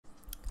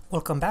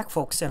Welcome back,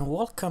 folks, and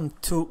welcome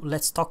to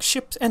Let's Talk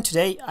Ships. And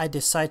today I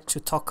decide to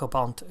talk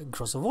about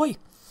GROZOVOI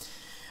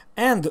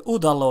and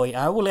Udaloi.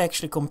 I will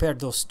actually compare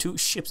those two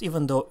ships,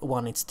 even though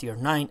one is tier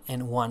 9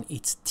 and one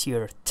is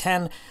tier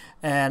 10.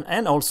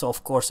 And also,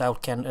 of course, I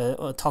can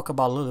talk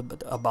about a little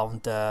bit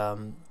about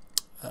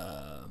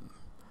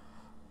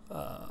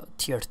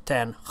tier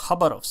 10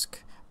 Khabarovsk.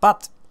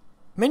 But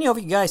many of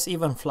you guys,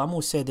 even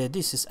Flamu, said that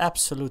this is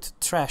absolute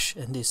trash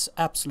and this is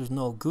absolute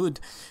no good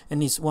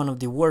and is one of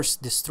the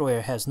worst destroyer,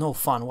 has no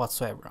fun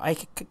whatsoever. I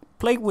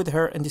played with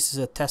her, and this is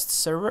a test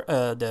server,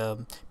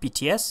 the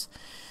PTS.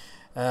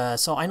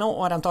 So I know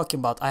what I'm talking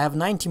about. I have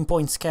 19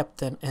 points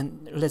captain,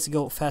 and let's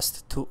go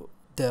fast to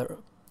the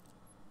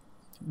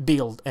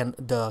build and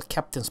the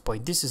captain's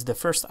point. This is the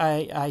first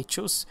I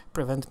choose,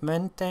 prevent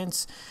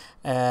maintenance.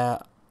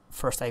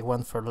 First I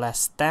went for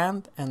last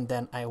stand, and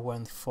then I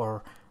went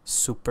for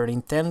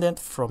superintendent.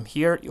 From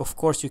here, of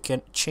course, you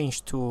can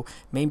change to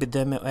maybe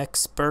demo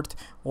expert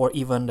or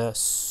even the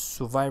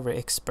survivor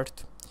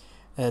expert.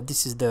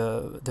 This is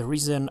the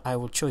reason I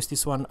will choose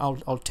this one.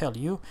 I'll tell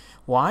you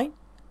why.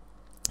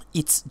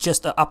 It's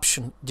just an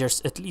option.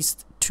 There's at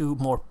least 2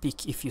 more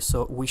pick if you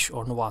so wish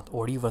or not,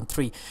 or even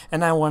 3.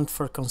 And I went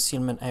for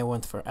concealment, I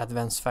went for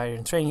advanced fire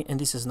and training, and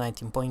this is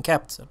 19 point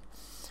captain.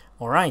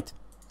 Alright,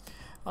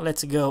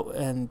 let's go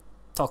and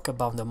talk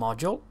about the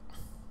module.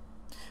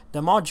 The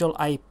module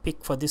I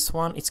picked for this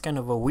one, it's kind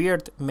of a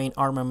weird main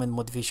armament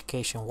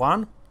modification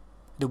 1. I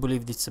do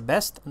believe it's the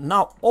best.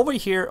 Now over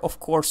here, of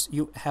course,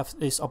 you have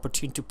this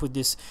opportunity to put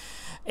this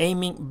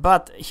aiming,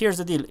 but here's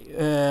the deal.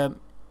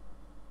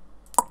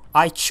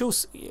 I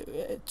choose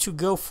to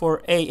go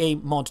for AA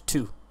mod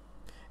 2,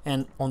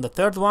 and on the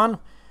third one,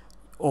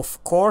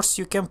 of course,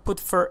 you can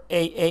put for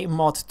AA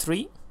mod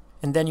 3,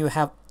 and then you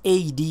have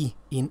AD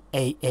in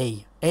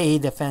AA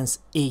defense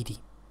 80.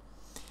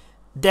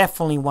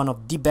 Definitely one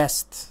of the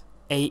best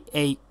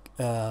AA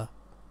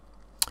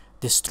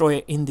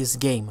destroyer in this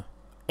game.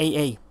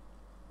 AA,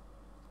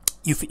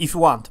 if you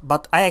want,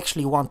 but I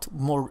actually want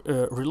more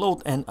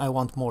reload, and I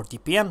want more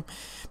DPM,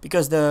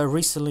 because the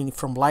recently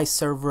from live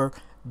server,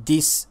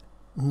 this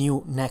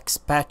new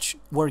next patch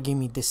were giving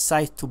me the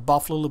sight to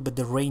buff a little bit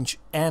the range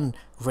and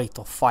rate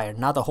of fire,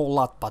 not a whole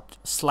lot but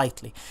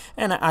slightly.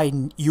 And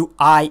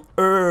I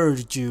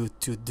urge you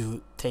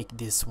to take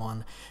this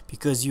one,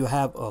 because you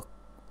have a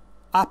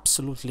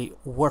absolutely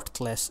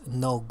worthless,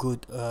 no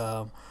good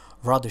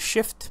rudder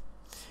shift.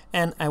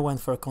 And I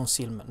went for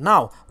concealment.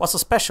 Now, what's so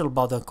special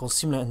about the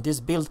concealment in this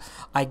build?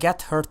 I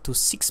got her to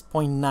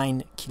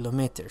 6.9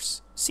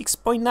 kilometers.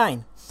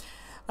 6.9.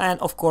 And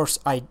of course,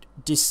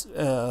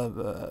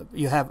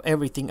 you have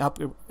everything up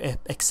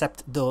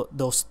except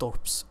those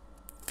torps.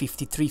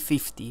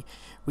 5350,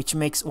 which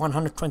makes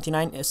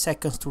 129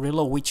 seconds to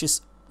reload, which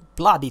is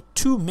bloody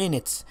 2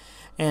 minutes,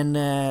 and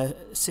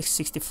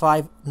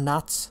 665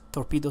 knots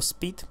torpedo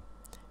speed,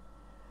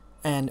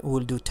 and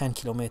will do 10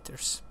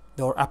 kilometers.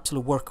 They are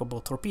absolutely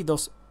workable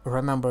torpedoes.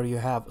 Remember, you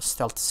have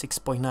stealth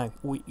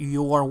 6.9.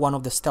 You are one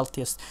of the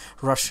stealthiest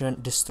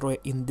Russian destroyer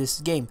in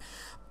this game,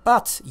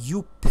 but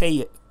you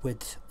pay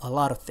with a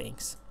lot of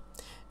things.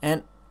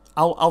 And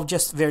I'll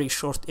just very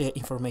short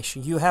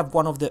information. You have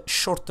one of the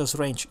shortest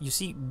range. You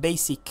see,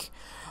 basic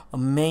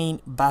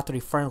main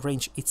battery fire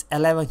range, it's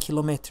 11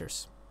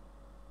 kilometers.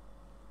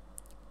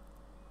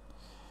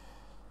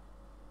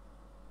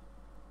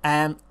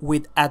 And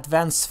with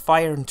advanced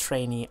fire and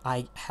training,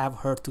 I have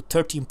her to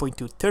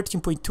 13.2.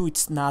 13.2,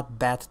 it's not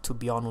bad, to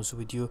be honest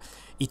with you.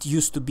 It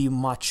used to be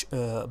much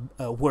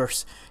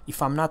worse.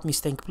 If I'm not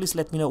mistaken, please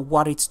let me know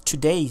what it's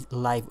today's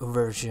live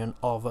version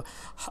of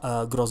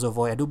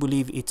GROZOVOI. I do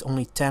believe it's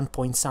only 10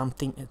 point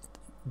something,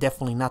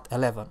 definitely not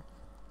 11.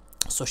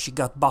 So she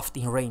got buffed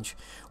in range,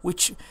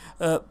 which,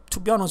 to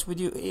be honest with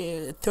you,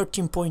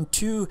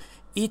 13.2,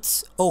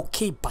 it's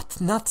okay,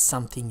 but not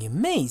something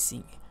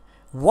amazing.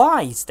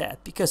 Why is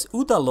that? Because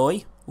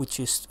Udaloi, which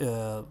is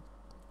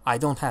I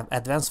don't have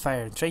advanced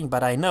fire and training,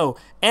 but I know,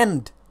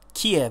 and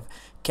Kiev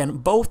can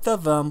both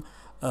of them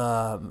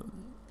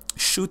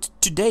shoot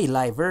today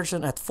live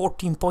version at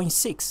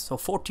 14.6. So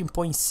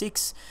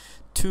 14.6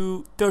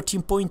 to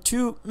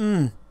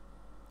 13.2,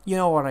 you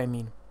know what I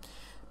mean.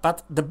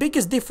 But the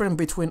biggest difference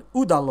between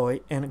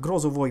Udaloi and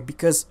GROZOVOI,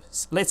 because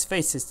let's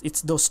face it,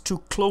 it's those two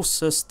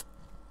closest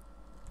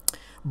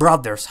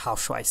brothers, how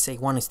should I say,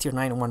 one is tier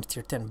 9 and one is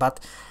tier 10, but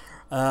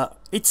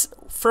it's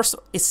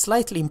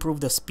slightly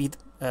improved the speed.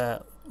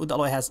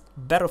 Udaloi has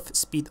better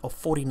speed of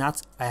 40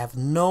 knots. I have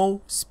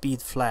no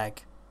speed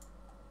flag.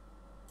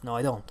 No,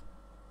 I don't.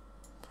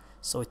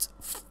 So it's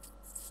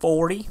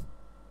 40.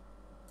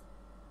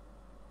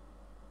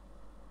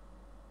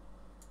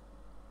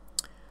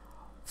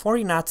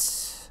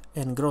 Knots,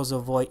 and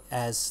GROZOVOI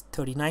has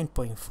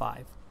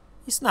 39.5.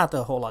 It's not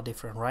a whole lot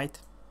different, right?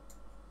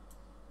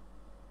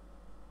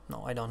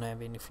 No, I don't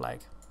have any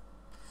flag.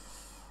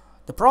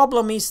 The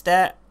problem is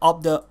that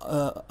of the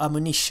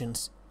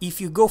ammunitions,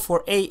 if you go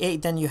for AA,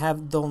 then you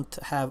don't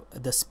have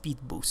the speed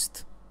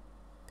boost,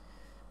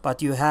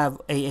 but you have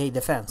AA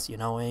defense, you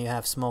know, and you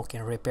have smoke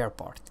and repair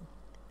part.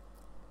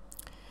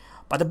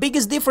 But the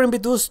biggest difference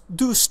between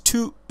those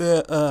two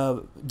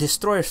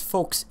destroyers,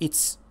 folks,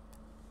 it's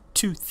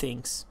two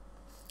things.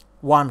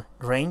 One,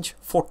 range,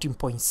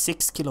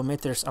 14.6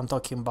 kilometers. I'm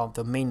talking about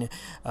the main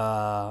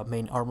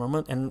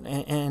armament,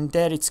 and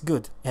there it's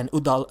good. And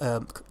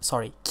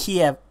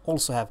Kiev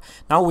also have.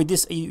 Now with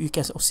this, you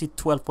can see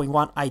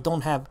 12.1. I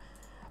don't have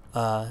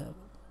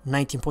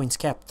 19 points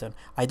captain.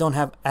 I don't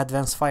have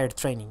advanced fire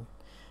training.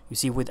 You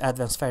see, with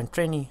advanced fire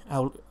training,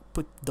 I'll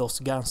put those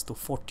guns to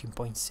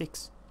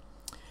 14.6.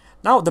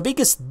 Now the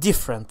biggest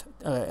difference,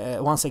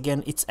 once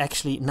again, it's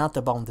actually not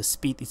about the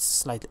speed,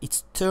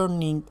 it's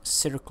turning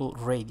circle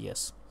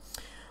radius.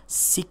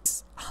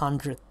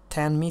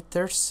 610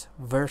 meters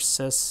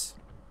versus,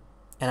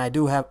 and I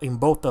do have in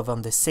both of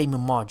them the same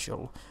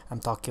module.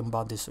 I'm talking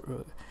about this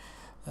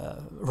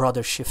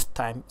rudder shift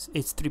time.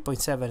 It's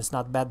 3.7, it's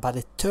not bad, but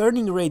the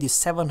turning radius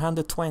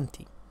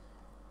 720.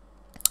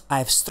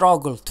 I've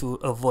struggled to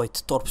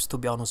avoid torps, to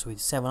be honest with you.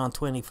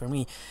 720 for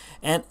me.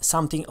 And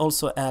something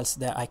also else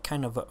that I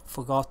kind of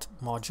forgot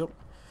module,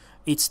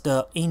 it's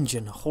the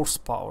engine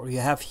horsepower. You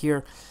have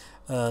here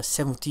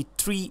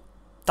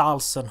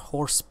 73,000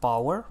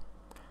 horsepower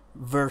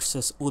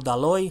versus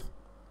Udaloi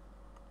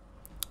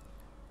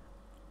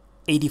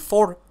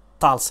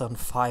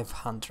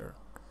 84,500,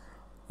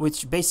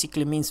 which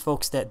basically means,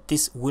 folks, that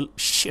this will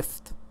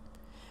shift,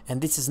 and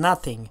this is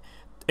nothing.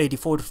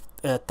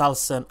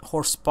 84,000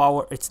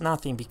 horsepower, it's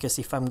nothing, because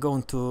if I'm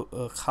going to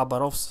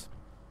Khabarovsk,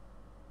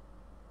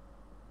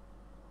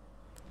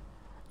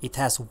 it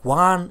has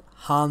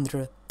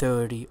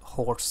 130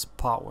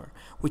 horsepower,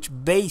 which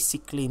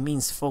basically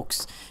means,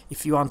 folks,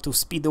 if you want to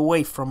speed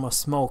away from a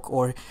smoke,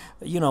 or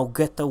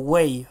get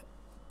away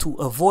to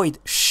avoid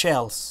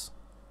shells,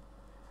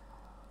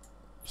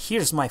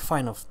 here's my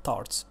final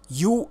thoughts.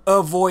 You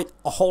avoid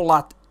a whole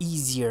lot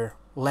easier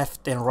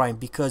left and right,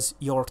 because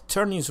your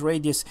turning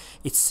radius,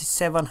 it's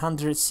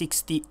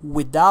 760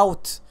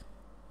 without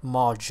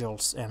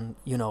modules and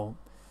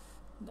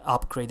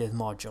upgraded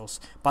modules.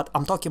 But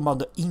I'm talking about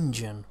the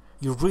engine.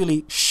 You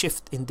really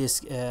shift in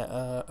this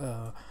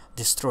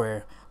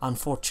destroyer.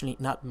 Unfortunately,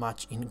 not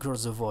much in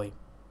GROZOVOI.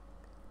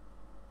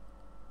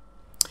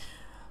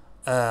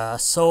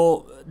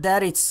 So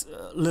that is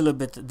a little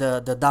bit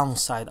the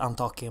downside. I'm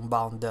talking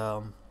about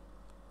the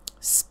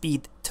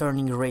speed,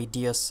 turning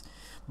radius.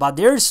 But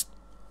there's,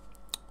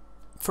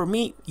 for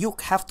me, you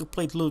have to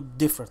play it a little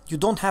different. You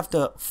don't have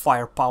the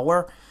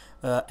firepower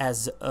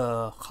as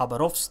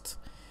Khabarovsk.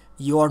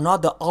 You are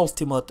not the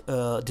ultimate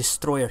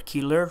destroyer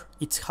killer.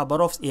 It's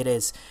Khabarovsk, it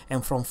is.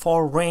 And from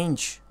far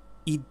range,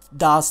 it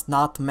does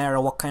not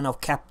matter what kind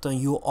of captain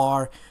you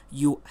are.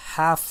 You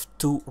have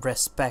to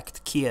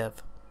respect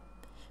Kiev.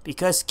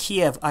 Because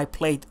Kiev, I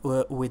played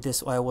with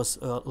this, I was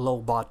low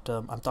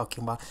bottom. I'm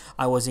talking about,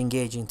 I was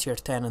engaging tier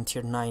 10 and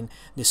tier 9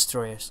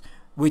 destroyers.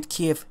 With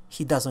Kiev,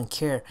 he doesn't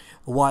care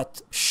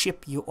what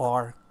ship you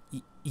are.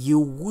 You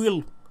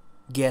will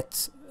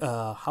get,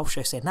 how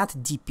should I say, not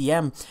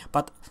DPM,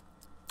 but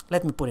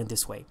let me put it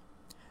this way.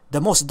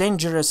 The most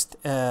dangerous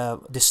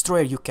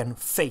destroyer you can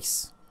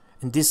face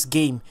in this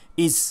game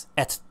is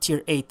at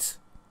tier 8.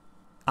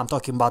 I'm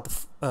talking about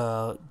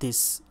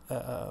this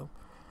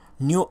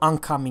new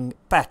oncoming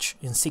patch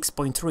in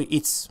 6.3.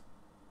 It's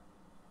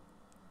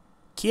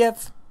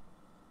Kiev,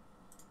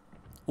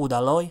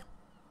 Udaloi,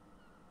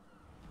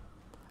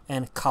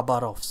 and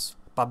Khabarovsk.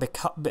 But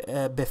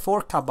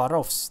before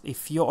Khabarovsk,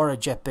 if you are a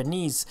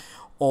Japanese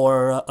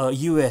or a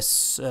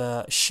US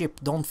ship,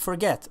 don't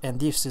forget, and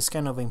this is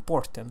kind of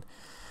important,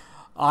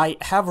 I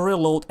have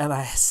reload and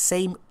I have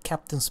same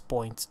captain's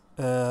point.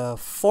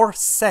 4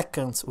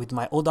 seconds with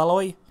my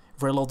Udaloi,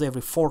 reload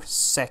every 4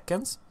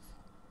 seconds.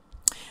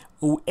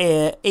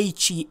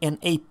 HE and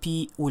AP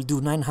will do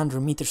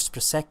 900 meters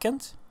per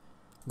second.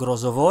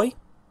 GROZOVOI,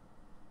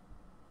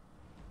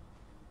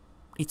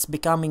 it's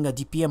becoming a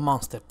DPM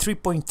monster.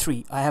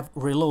 3.3, I have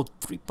reload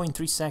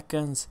 3.3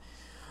 seconds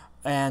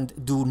and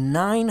do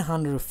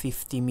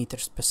 950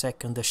 meters per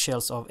second the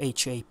shells of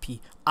HAP.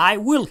 I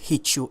will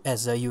hit you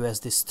as a US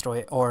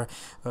destroyer or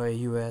a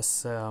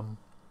US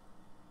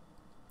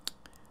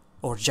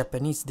or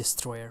Japanese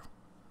destroyer.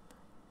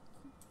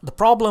 The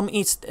problem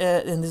is,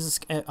 and this is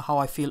how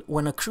I feel,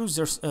 when a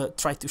cruiser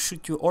try to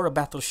shoot you, or a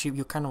battleship,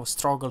 you kind of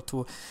struggle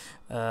to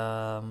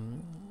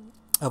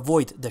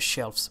avoid the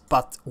shells.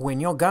 But when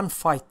you're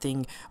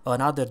gunfighting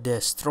another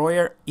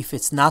destroyer, if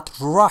it's not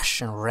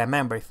Russian,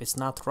 remember, if it's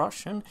not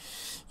Russian,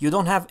 you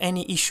don't have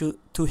any issue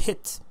to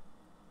hit.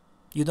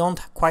 You don't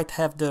quite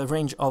have the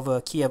range of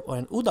Kiev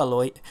and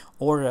Udaloi,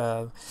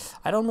 or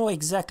I don't know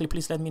exactly,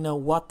 please let me know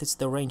what is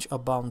the range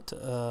about,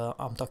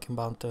 I'm talking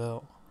about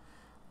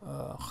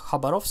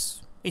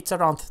Khabarovsk. It's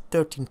around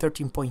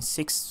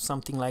 13.6,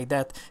 something like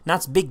that.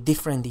 Not big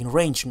different in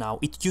range now.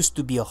 It used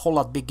to be a whole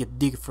lot bigger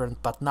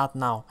different, but not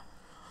now.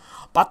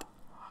 But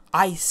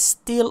I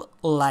still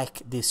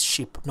like this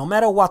ship, no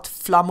matter what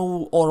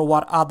Flamu or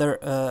what other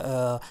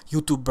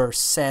YouTubers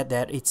said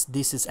that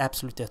this is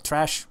absolutely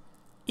trash.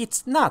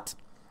 It's not.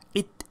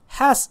 It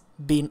has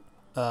been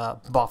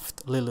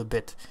buffed a little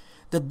bit.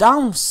 The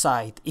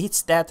downside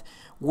is that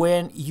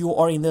when you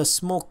are in the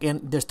smoke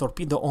and there's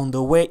torpedo on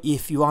the way,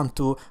 if you want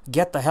to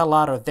get the hell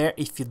out of there,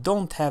 if you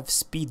don't have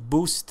speed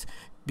boost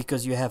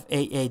because you have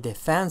AA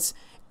defense,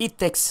 it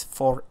takes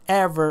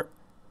forever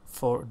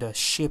for the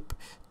ship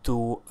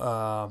to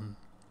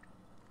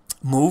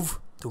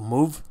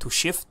to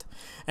shift.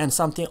 And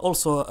something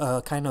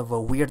also kind of a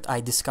weird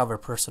I discovered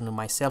personally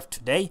myself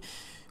today,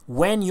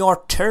 when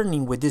you're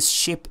turning with this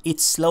ship, it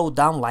slowed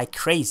down like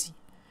crazy.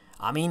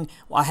 I mean,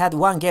 I had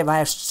one game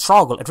I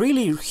struggled, a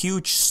really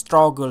huge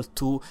struggle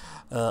to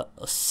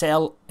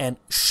sell and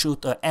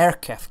shoot an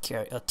aircraft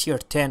carrier, a tier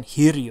 10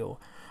 Hiryu.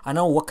 I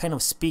know what kind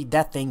of speed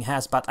that thing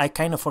has, but I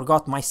kind of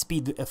forgot my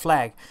speed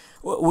flag.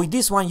 With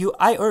this one,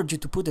 I urge you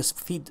to put the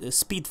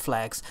speed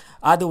flags.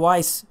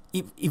 Otherwise,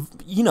 if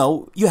you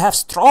know, you have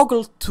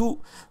struggled to,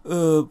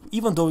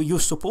 even though you're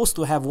supposed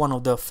to have one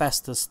of the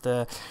fastest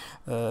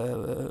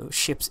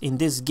ships in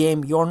this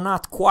game, you're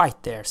not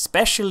quite there.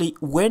 Especially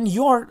when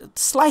you're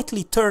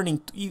slightly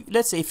turning.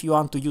 Let's say if you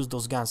want to use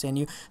those guns and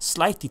you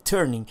slightly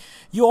turning,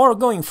 you are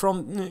going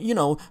from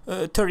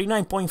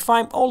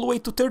 39.5 all the way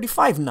to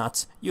 35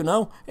 knots. You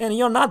know, and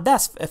you're not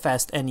that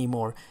fast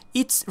anymore.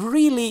 It's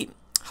really,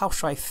 how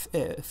should I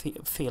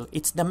feel?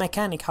 It's the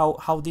mechanic,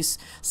 how this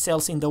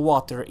sails in the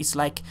water. It's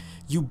like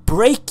you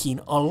break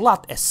in a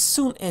lot as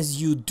soon as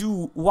you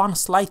do one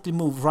slightly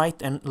move right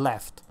and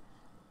left.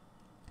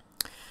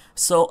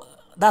 So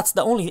that's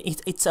the only,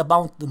 it's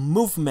about the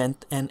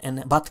movement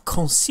but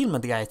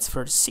concealment, guys.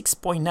 For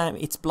 6.9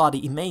 it's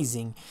bloody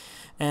amazing.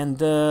 And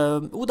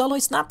Udalo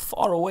is not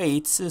far away.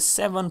 It's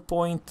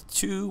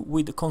 7.2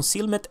 with the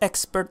concealment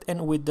expert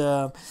and with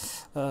the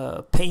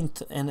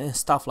paint and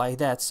stuff like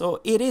that. So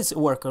it is a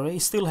worker.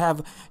 You still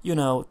have,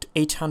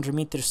 800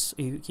 meters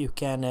you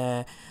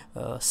can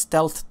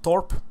stealth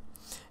torp.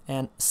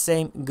 And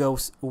same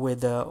goes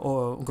with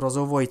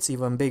GROZOVOI. It's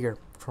even bigger.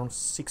 From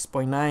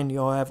 6.9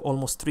 you have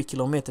almost 3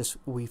 kilometers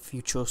if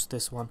you choose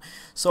this one.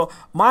 So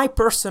my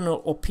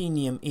personal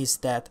opinion is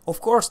that, of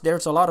course,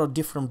 there's a lot of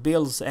different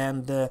builds.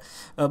 And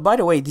by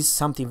the way, this is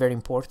something very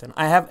important.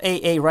 I have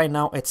AA right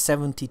now at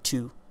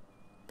 72.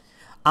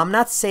 I'm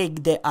not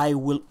saying that I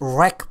will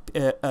wreck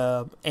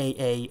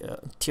AA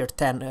tier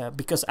 10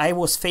 because I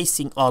was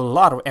facing a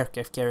lot of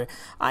aircraft carrier.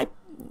 I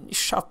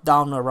shot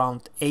down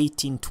around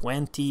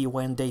 18-20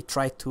 when they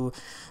tried to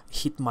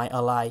hit my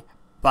ally,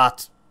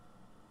 but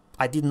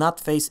I did not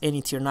face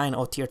any tier 9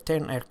 or tier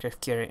 10 aircraft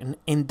carrier. And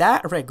in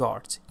that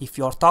regard, if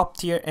you're top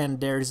tier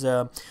and there's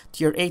a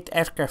tier 8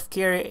 aircraft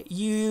carrier,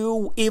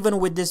 you, even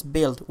with this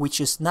build,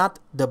 which is not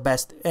the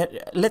best,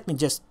 let me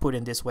just put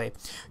it this way,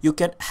 you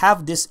can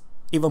have this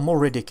even more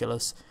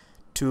ridiculous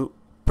to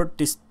put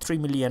this 3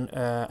 million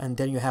and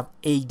then you have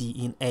 80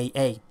 in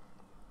AA.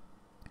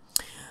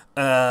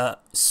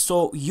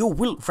 So you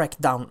will wreck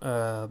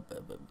down,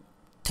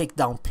 take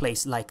down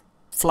place like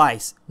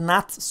flies.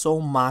 Not so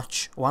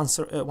much,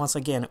 once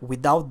again,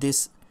 without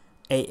this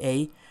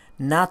AA,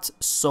 not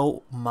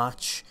so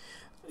much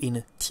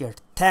in tier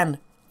 10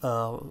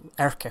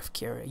 aircraft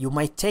carrier. You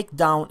might take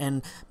down,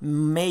 and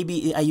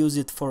maybe I use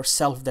it for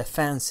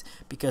self-defense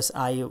because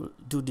I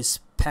do this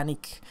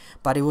panic,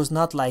 but it was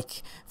not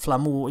like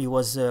Flamu. It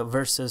was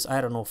versus,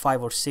 I don't know,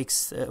 5 or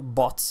 6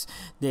 bots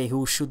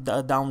who shoot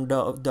down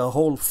the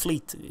whole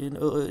fleet.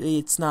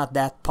 It's not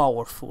that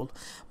powerful,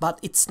 but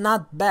it's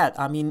not bad.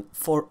 I mean,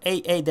 for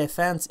AA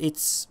defense,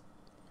 it's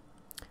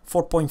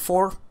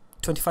 4.4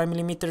 25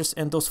 millimeters,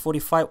 and those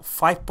 45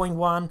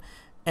 5.1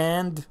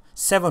 and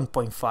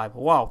 7.5.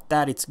 Wow,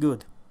 that is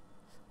good.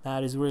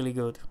 That is really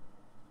good.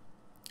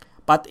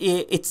 But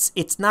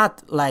it's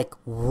not like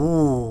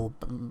woo,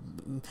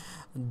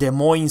 Des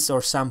Moines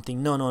or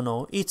something.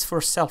 No. It's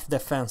for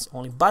self-defense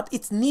only. But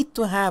it's need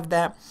to have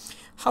that.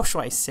 How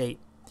should I say?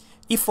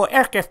 If an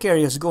aircraft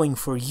carrier is going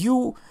for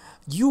you,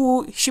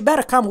 she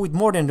better come with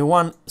more than the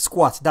one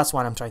squad. That's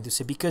what I'm trying to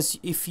say. Because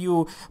if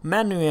you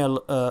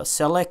manual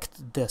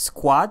select the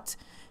squad,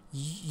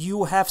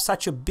 you have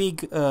such a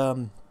big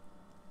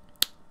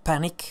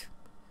panic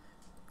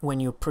when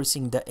you're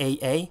pressing the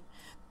AA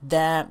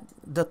that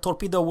the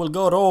torpedo will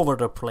go all over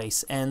the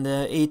place, and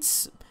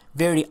it's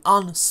very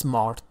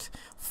unsmart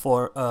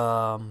for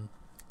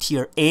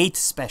tier 8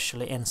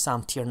 especially, and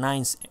some tier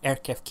 9s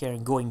aircraft carrier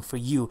going for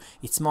you.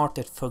 It's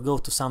smarter to go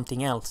to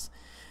something else,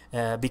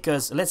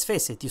 because let's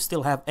face it, you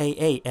still have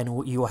AA,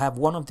 and you have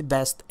one of the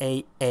best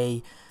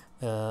AA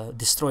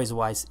destroys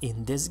wise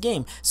in this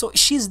game. So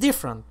she's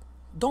different.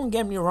 Don't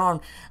get me wrong,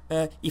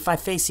 if I'm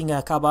facing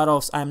a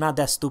Khabarovsk, I'm not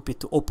that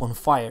stupid to open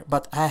fire,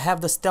 but I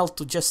have the stealth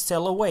to just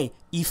sail away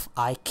if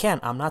I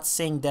can. I'm not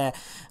saying that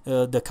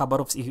the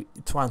Khabarovsk is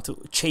trying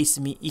to chase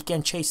me. He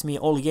can chase me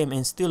all game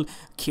and still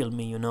kill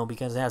me,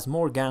 because it has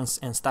more guns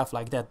and stuff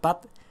like that.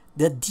 But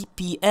the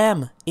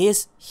DPM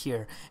is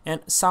here.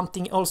 And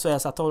something also,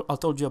 as I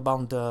told you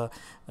about the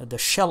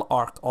shell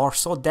arc, are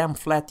so damn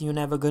flat you're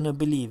never gonna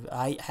believe.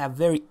 I have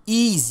very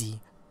easy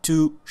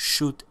to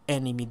shoot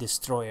enemy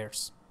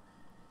destroyers.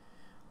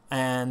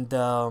 And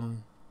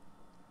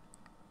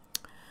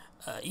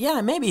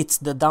Yeah, maybe it's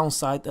the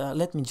downside.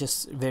 Let me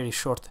just very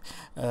short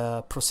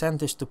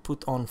percentage to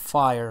put on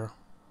fire.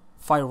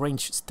 Fire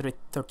range is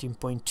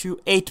 13.2,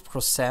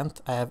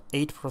 8%. I have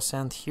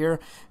 8% here,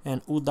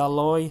 and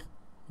Udaloi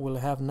will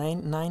have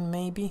 9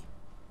 maybe.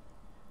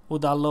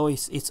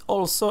 Udaloi it's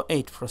also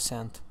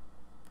 8%.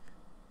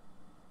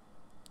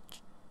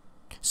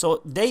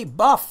 So they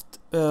buffed,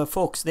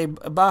 folks. They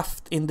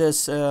buffed in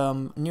this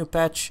new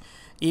patch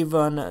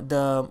even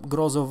the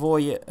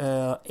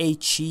GROZOVOI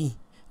HE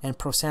and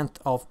percent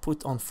of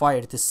put on fire,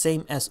 the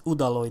same as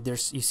Udaloi.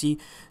 There's, you see,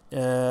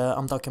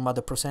 I'm talking about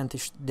the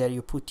percentage that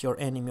you put your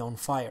enemy on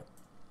fire.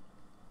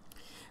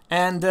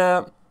 And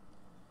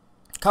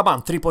come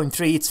on,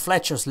 3.3, it's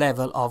Fletcher's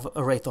level of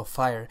rate of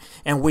fire.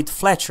 And with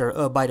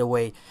Fletcher, by the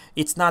way,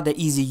 it's not that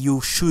easy.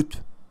 You shoot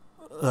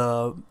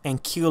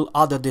and kill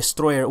other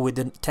destroyer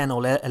within 10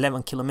 or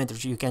 11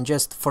 kilometers. You can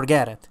just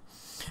forget it.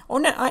 Oh,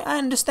 no, I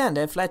understand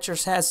that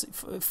Fletcher's has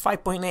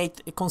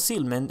 5.8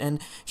 concealment,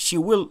 and she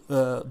will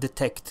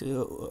detect,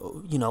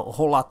 you know, a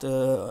whole lot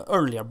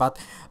earlier. But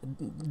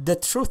the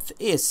truth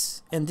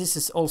is, and this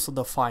is also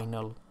the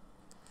final,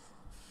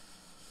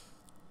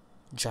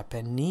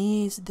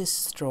 Japanese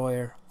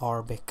destroyer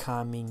are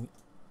becoming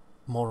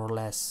more or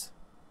less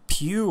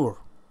pure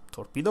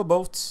torpedo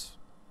boats.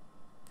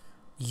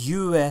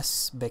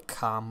 US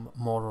become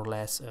more or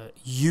less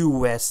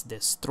US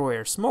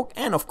destroyer smoke,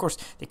 and of course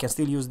they can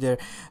still use their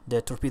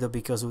torpedo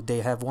because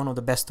they have one of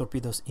the best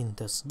torpedoes in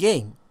this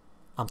game.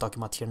 I'm talking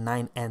about tier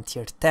 9 and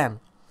tier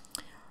 10.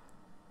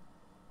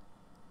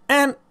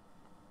 And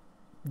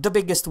the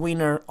biggest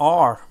winner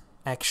are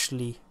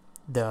actually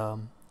the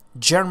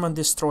German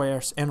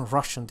destroyers and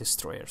Russian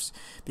destroyers,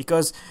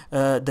 because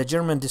the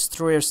German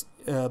destroyers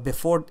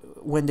before,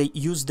 when they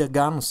use the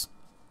guns,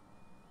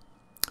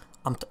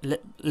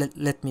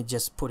 let me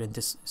just put it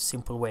this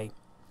simple way.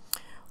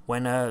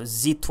 When a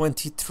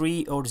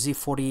Z-23 or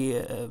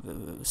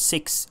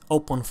Z-46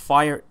 opened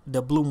fire,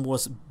 the bloom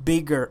was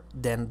bigger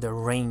than the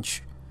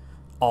range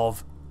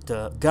of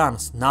the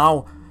guns.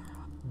 Now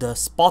the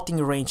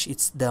spotting range,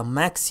 it's the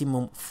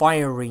maximum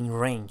firing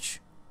range.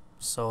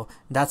 So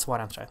that's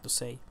what I'm trying to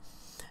say.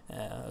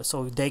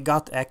 So they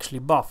got actually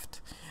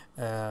buffed.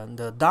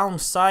 The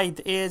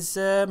downside is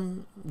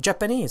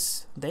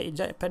Japanese.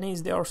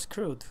 They are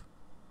screwed.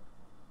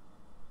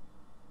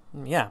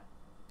 Yeah,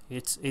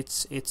 it's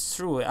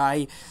true.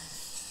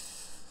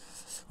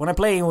 When I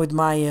play with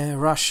my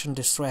Russian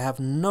destroyer, I have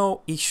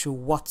no issue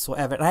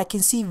whatsoever. And I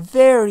can see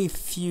very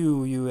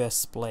few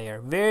US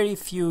players, very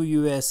few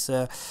US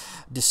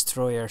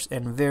destroyers,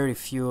 and very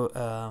few.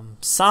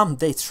 Some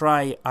they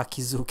try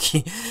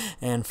Akizuki,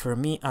 and for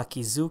me,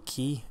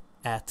 Akizuki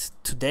at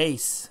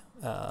today's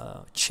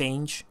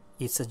change,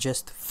 it's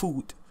just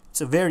food.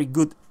 It's a very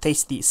good,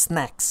 tasty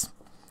snacks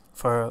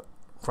for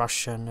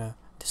Russian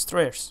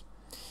destroyers.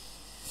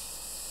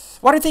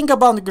 What do you think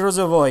about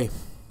GROZOVOI?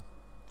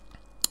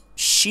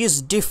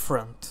 She's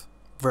different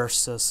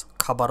versus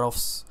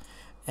Khabarovsk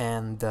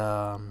and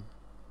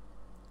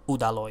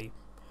Udaloi.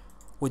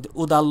 With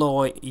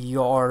Udaloi,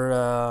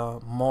 you're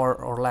more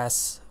or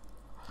less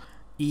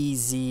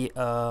easy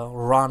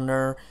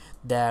runner.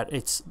 That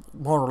it's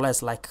more or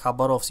less like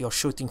Khabarovsk. You're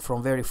shooting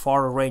from very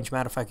far range.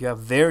 Matter of fact, you have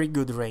very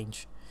good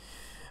range,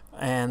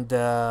 and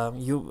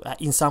you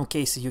in some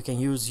cases you can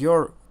use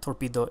your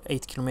torpedo.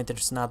 8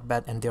 kilometers, not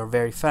bad, and they're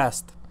very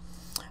fast.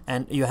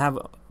 And you have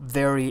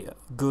very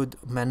good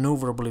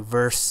maneuverability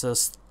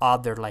versus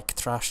other like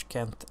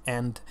Trashkent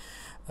and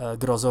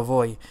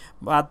GROZOVOI.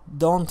 But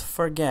don't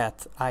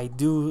forget, I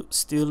do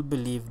still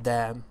believe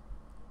that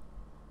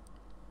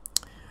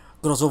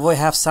GROZOVOI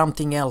have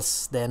something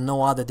else that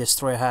no other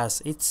destroyer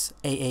has. It's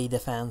AA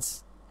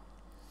defense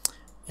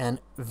and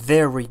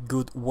very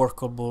good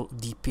workable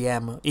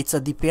DPM. It's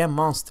a DPM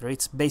monster.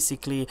 It's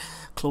basically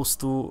close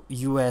to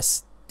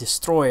US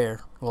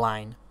destroyer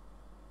line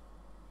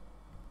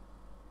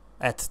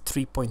at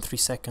 3.3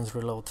 seconds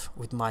reload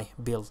with my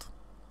build.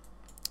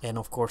 And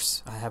of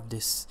course I have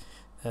this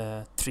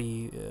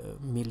 3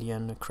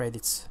 million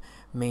credits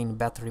main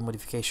battery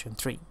modification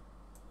 3.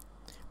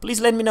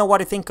 Please let me know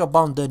what you think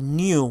about the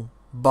new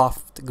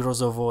buffed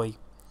GROZOVOI.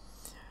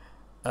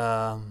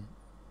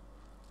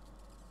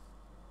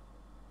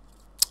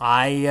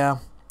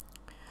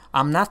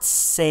 I'm not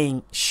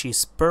saying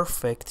she's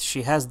perfect,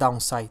 she has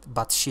downside,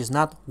 but she's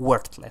not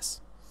worthless.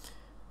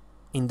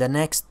 In the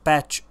next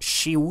patch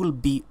she will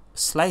be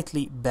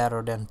slightly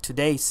better than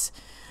today's,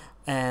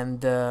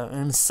 and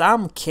in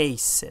some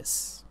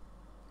cases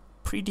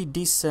pretty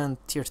decent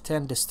tier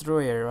 10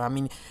 destroyer. I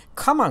mean,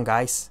 come on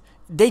guys,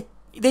 they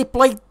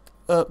played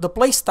the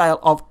playstyle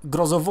of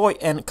GROZOVOI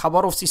and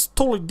Khabarovsk is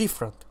totally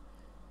different.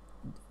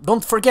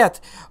 Don't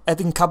forget,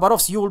 in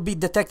Khabarovsk you will be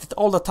detected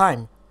all the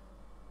time,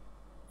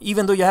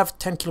 even though you have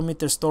 10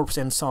 kilometers torps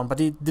and so on. But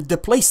the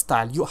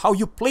playstyle, how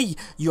you play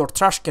your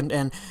Trashkent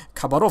and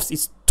Khabarovsk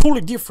is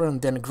totally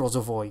different than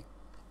GROZOVOI.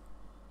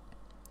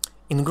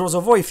 In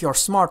GROZOVOI, if you're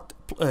smart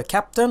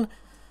captain,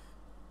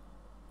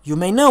 You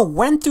may know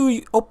when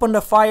to open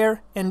the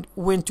fire and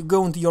when to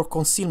go into your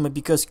concealment,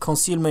 because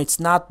concealment is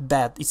not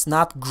bad. It's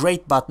not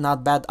great, but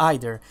not bad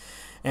either.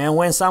 And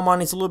when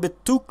someone is a little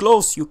bit too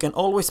close, you can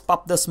always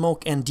pop the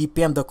smoke and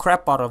DPM the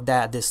crap out of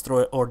that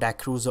destroyer or that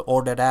cruiser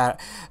or that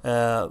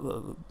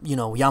you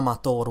know,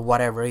 Yamato or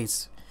whatever it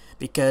is.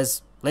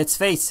 Because let's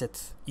face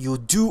it, you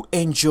do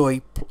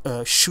enjoy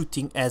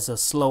shooting as a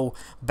slow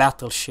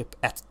battleship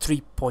at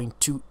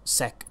 3.3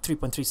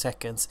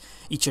 seconds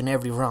each and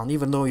every round.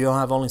 Even though you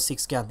have only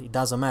 6 guns, it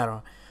doesn't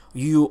matter.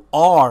 You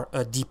are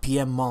a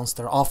DPM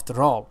monster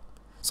after all.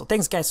 So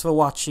thanks guys for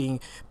watching.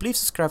 Please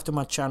subscribe to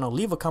my channel,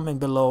 leave a comment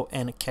below,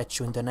 and catch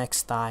you in the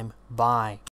next time. Bye.